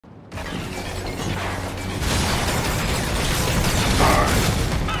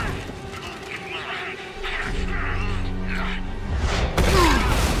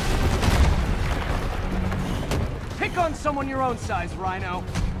someone your own size, Rhino.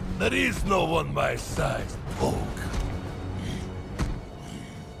 There is no one my size, Poke.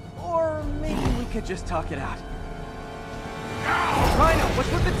 Or maybe we could just talk it out. Rhino,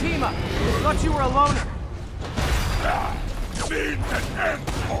 what's with the team up? I thought you were a loner. Means and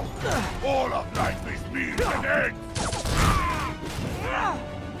ends, Poke. All of life is means and ends.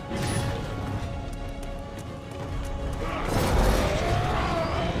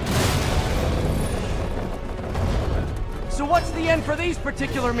 So what's the end for these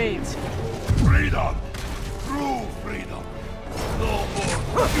particular means? Freedom! True freedom! No more!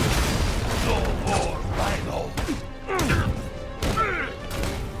 No more Rhino!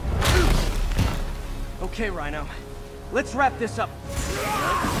 Okay, Rhino. Let's wrap this up.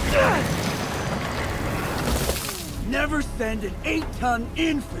 Never send an 8-ton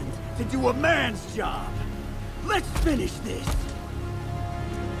infant to do a man's job. Let's finish this.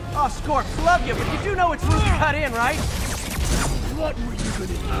 Oh, Scorps, love you, but you do know it's loose cut in, right? What were you gonna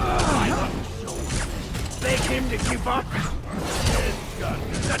do? I wouldn't show him. Beg him to give up?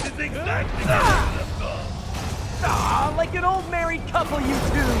 That is exactly what I have done. Ah, like an old married couple, you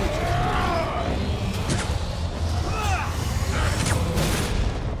two.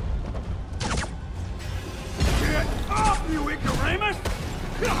 Get off, you ignoramus!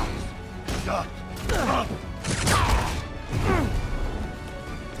 Shut up!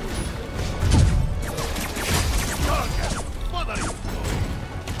 What are you doing?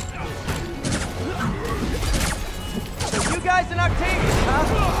 So you guys in Octavius, huh?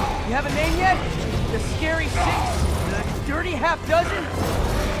 You have a name yet? The Scary Six? The Dirty Half Dozen?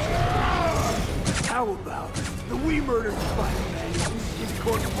 How about the We Murdered Spider-Man is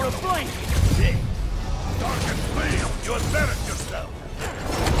court for a blank? Dick! Dark and please, you embarrass yourself!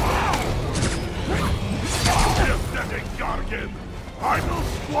 Just as a guardian, I will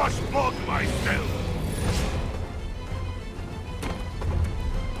squash bug myself!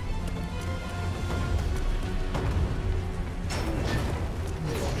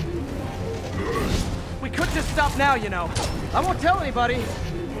 We could just stop now, you know. I won't tell anybody.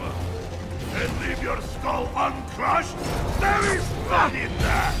 And leave your skull uncrushed? There is fun in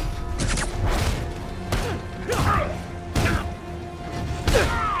that!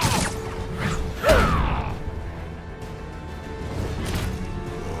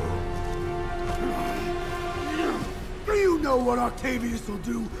 Do you know what Octavius will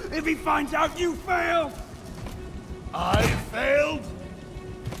do if he finds out you failed? I failed?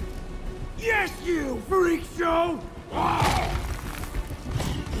 Yes, you, freak show!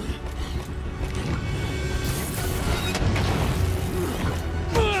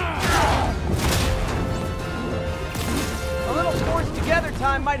 A little forced together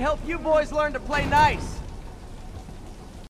time might help you boys learn to play nice.